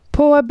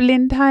På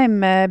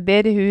Blindheim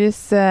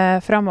bedehus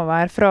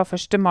fremover fra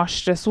 1.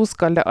 mars så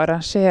skal det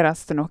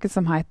arrangeres noe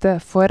som heter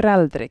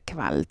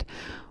foreldrekveld.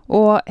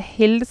 Og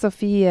Hilde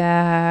Sofie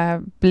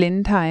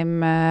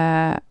Blindheim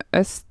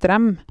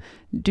Østrem,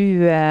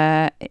 du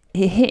har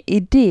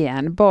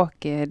ideen bak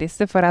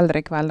disse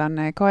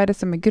foreldrekveldene. Hva det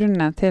som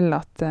grunnen til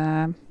at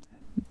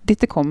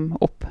dette kom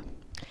opp?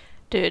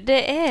 Du,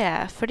 det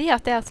fordi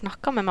at jeg har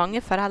snakket med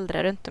mange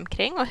foreldre rundt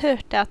omkring og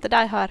hørt det at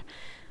de har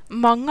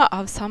mange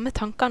av samme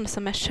tankene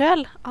som meg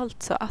selv,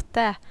 altså at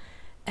det,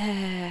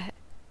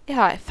 i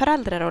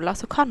foreldreroller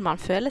så kan man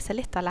føle seg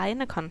litt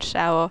alene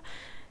kanskje, og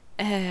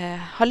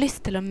ha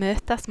lyst til å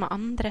møtes med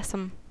andre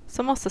som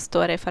også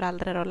står i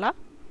foreldreroller.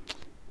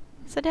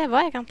 Så det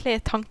var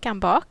egentlig tanken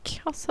bak,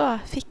 og så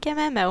fikk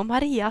jeg med meg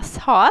Maria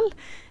Sahl,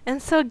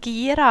 en så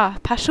gira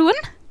person.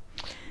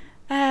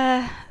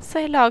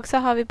 Så i lag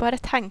så har vi bare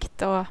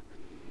tenkt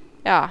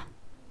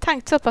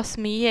såpass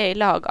mye i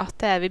lag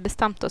at vi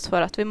bestemte oss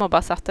for at vi må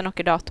bare sette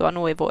noen datoer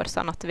nå i vår,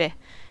 sånn at vi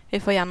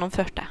får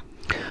gjennomført det.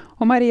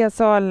 Og Maria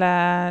Sahl,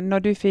 når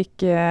du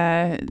fikk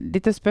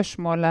dette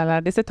spørsmålet,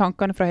 eller disse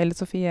tankene fra Hilde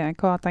Sofie,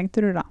 hva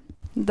tenkte du da?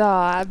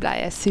 Da ble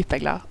jeg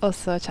superglad, og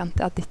så kjente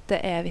jeg at dette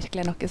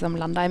virkelig noe som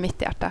landet i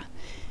mitt hjerte.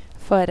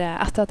 For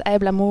etter at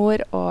jeg ble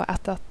mor, og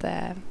etter at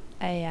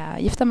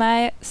jeg giftet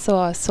meg,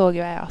 så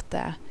jo jeg at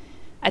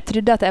jeg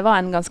trodde at jeg var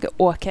en ganske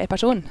ok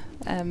person,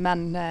 men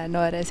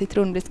når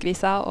sitronen blir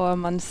skviset, og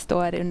man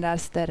står under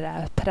større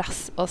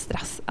press og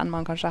stress enn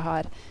man kanskje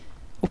har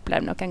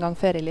opplevd noen gang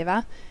før i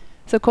livet,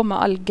 så kommer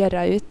all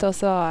gørra ut, og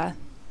så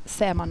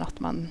ser man at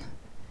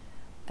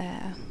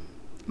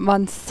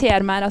man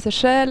ser mer av seg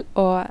selv,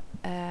 og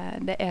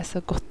det så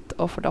godt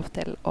å få lov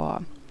til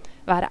å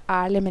være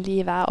ærlig med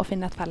livet og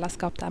finne et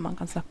fellesskap der man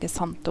kan snakke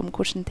sant om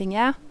hvordan ting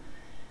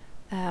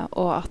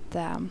og at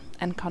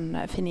en kan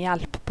finne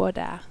hjelp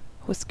både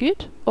hos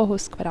Gud og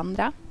hos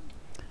hverandre,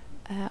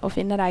 og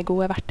finne de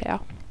gode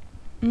verktøyene.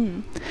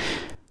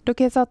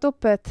 Dere har satt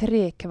opp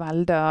 3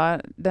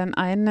 kvelder. Den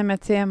ene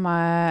med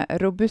temaet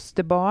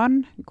robuste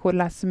barn,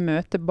 hvordan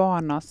møte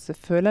barnas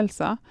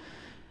følelser.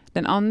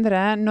 Den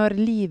andre, når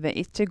livet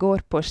ikke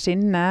går på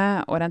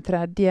skinner, og den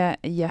tredje,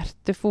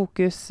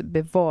 hjertefokus,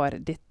 bevar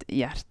ditt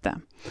hjerte.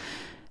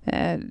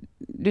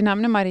 Du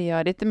nevner, Maria,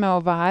 dette med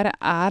å være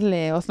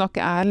ærlig og snakke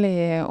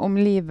ærlig om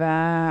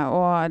livet,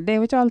 og det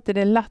jo ikke alltid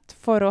det lett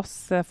for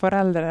oss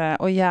foreldre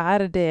å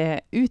gjøre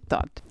det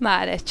utad.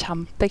 Nei, det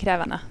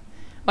kjempekrevende.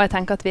 Og jeg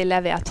tenker at vi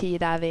lever i en tid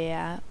der vi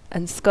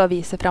ønsker å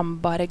vise frem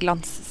bare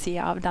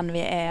glanssiden av den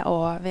vi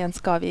og vi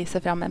ønsker å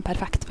vise frem en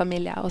perfekt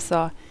familie, og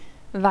så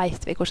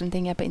vet vi hvordan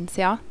ting på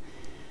innsida.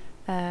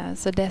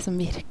 Så det som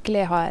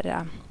virkelig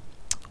har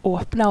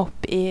åpnet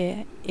opp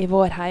i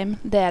vår heim,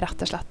 det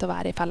rett og slett å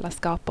være i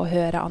fellesskap og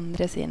høre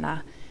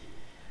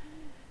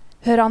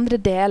andre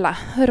dele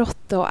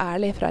rått og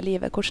ærlig fra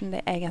livet, hvordan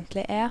det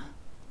egentlig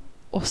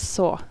og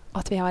så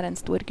at vi har en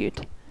stor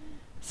Gud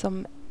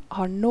som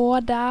har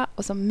nåde,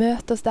 og som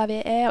møter oss der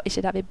vi og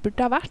ikke der vi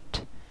burde ha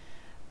vært,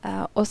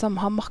 og som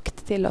har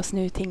makt til å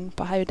snu ting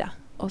på hodet,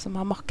 og som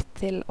har makt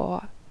til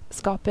å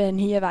skape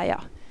nye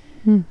veier.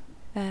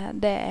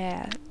 Det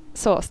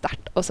så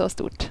sterkt og så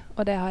stort,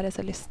 og det har jeg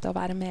så lyst til å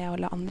være med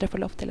og la andre få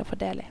lov til å få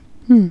del i.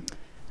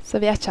 Så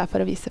vi ikke her for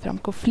å vise frem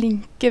hvor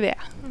flinke vi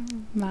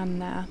men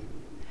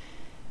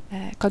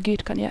hva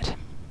Gud kan gjøre.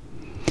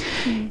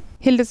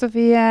 Hilde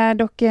Sofie,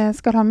 dere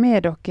skal ha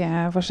med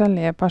dere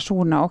forskjellige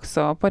personer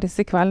også på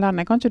disse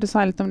kveldene. Kan ikke du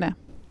si litt om det?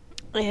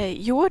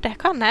 Jo, det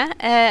kan jeg.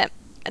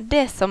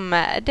 Det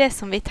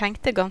som vi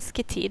tenkte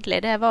ganske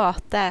tidlig, det var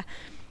at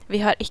vi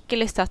har ikke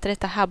lyst til at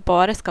dette her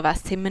bare skal være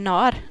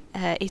seminar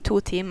i 2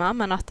 timer,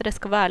 men at det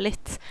skal være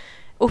litt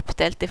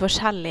oppdelt i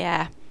forskjellige,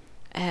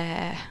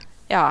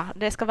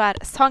 det skal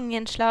være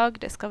sanginnslag,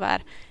 det skal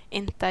være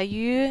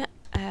intervju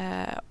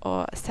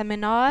og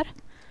seminar,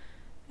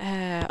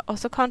 og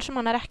så kanskje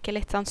man rekker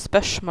litt sånn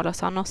spørsmål og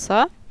sånn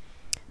også.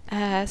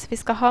 Så vi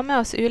skal ha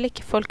med oss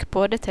ulike folk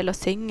både til å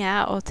synge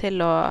og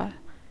til å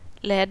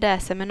lede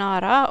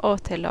seminarer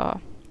og til å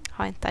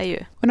ha intervju.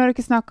 Og når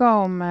dere snakker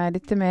om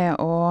dette med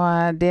å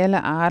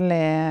dele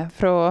ærlig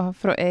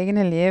fra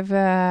egne liv,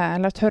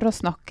 eller tørre å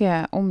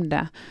snakke om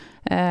det,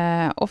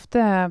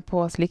 ofte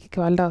på slike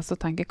kvelder så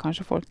tenker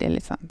kanskje folk det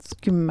litt sånn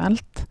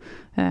skummelt.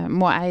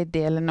 Må jeg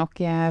dele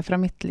noe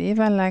fra mitt liv,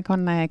 eller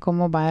kan jeg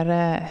komme og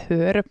bare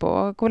høre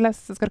på? Hvordan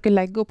skal dere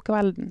legge opp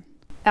kvelden?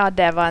 Ja,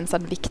 det var en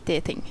sånn viktig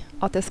ting.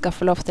 At det skal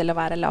få lov til å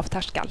være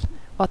lavterskel.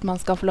 Og at man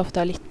skal få lov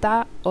til å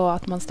lytte, og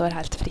at man står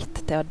helt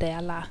fritt til å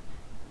dele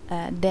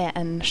det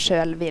en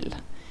selv vil.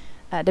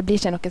 Det blir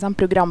ikke noe sånn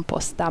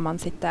programpost der man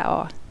sitter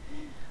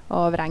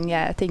og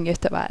vrenger ting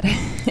utover.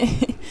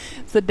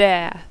 Så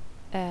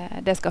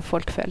det skal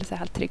folk føle seg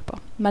helt trygg på.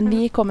 Men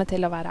vi kommer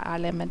til å være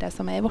ærlige med det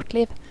som i vårt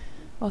liv,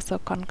 og så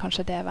kan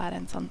kanskje det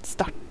være en sånn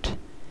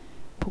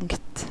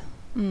startpunkt.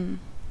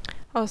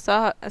 Og så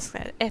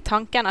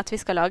tanken at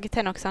vi skal lage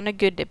til noen sånne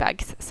goodie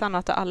bags, sånn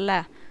at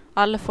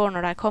alle får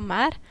når de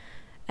kommer,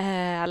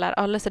 eller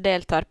alle som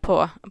deltar på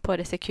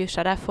disse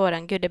kursene, der får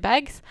en goodie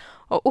bags,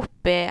 og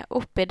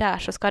oppi der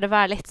så skal det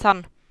være litt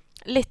sånn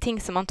litt ting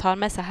som man tar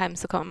med seg hjem,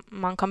 som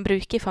man kan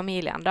bruke i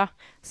familien da,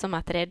 som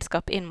et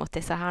redskap inn mot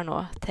disse her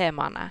nå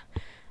temaene.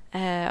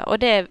 Og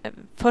det,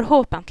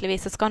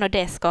 forhåpentligvis så skal nå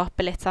det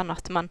skape litt sånn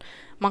at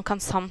man kan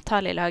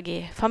samtale i lag i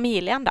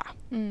familien da.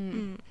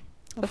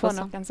 Og få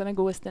noen sånne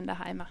gode stunder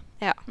hjemme.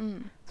 Ja,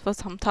 så får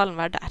samtalen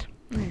være der.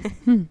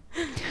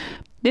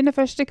 Denne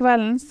første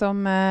kvelden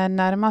som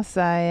nærmer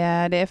seg,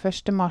 det er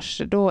 1. mars,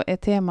 da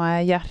er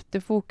temaet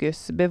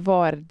hjertefokus,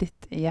 bevar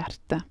ditt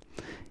hjerte.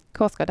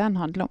 Hva skal den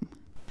handle om?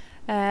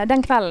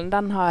 Den kvelden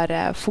den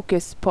har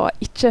fokus på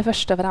ikke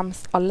først og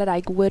fremst alle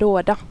de gode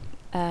rådene,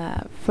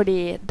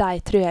 fordi de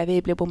tror jeg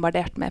vi blir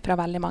bombardert med fra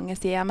veldig mange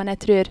sider, men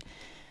jeg tror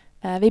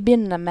vi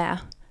begynner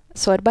med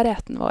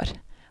sårbarheten vår,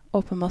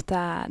 og på en måte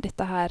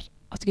dette her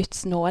at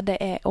Guds nåde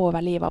er over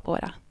livet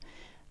våre,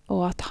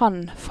 og at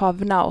han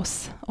favner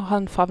oss, og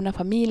han favner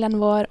familien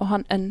vår, og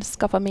han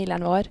ønsker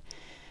familien vår,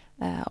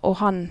 og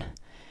han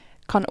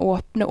kan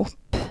åpne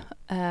opp,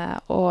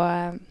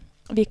 og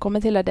vi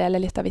kommer til å dele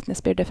litt av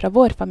vitnesbyrdet fra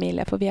vår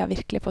familie, for vi har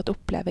virkelig fått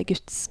oppleve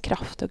Guds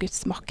kraft og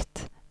Guds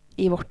makt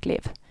i vårt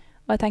liv.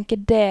 Og jeg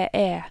tenker det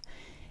er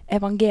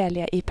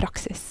evangeliet i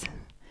praksis.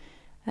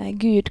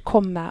 Gud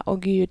kommer,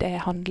 og Gud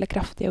er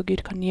handlekraftig, og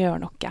Gud kan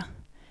gjøre noe.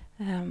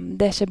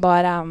 Det er ikke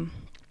bare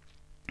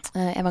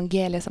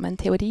evangeliet som en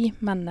teori,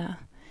 men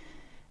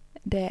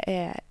det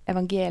er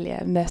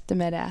evangeliet møte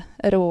med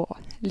det rå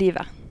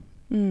livet.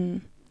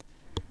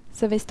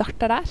 Så vi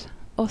starter der,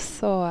 og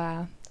så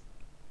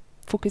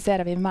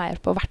fokuserer vi mer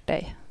på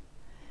verktøy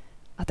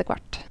etter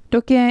hvert.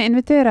 Dere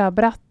inviterer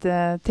bredt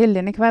til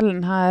denne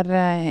kvelden her.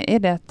 Er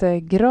det et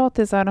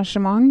gratis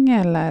arrangement,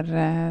 eller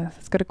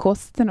skal det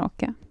koste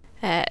noe?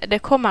 Det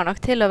kommer nok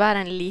til å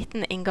være en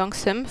liten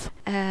inngangssum,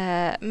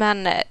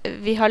 men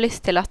vi har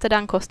lyst til at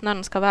den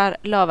kostnaden skal være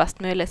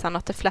lavest mulig, sånn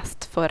at det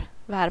flest får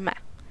være med.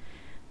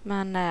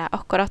 Men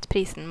akkurat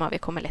prisen må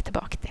vi komme litt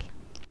tilbake til.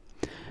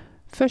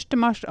 1.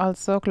 mars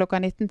altså klokka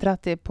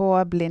 19:30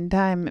 på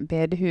Blindheim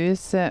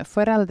bedehus,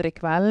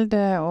 foreldrekveld,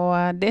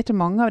 og det er ikke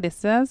mange av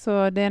disse, så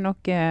det er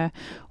noe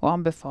å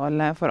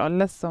anbefale for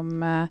alle som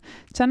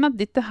kjenner at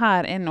dette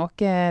her er noe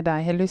de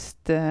har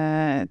lyst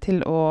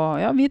til å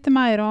vite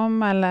mer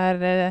om,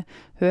 eller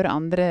høre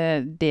andre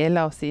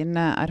deler av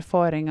sine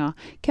erfaringer.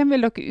 Hvem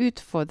vil dere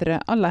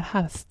utfordre aller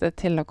helst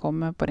til å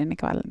komme på denne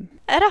kvelden?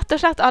 Rett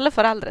og slett alle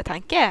foreldre,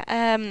 tenker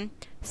jeg.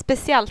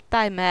 Spesielt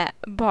de med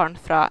barn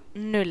fra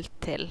 0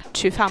 til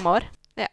 25 år.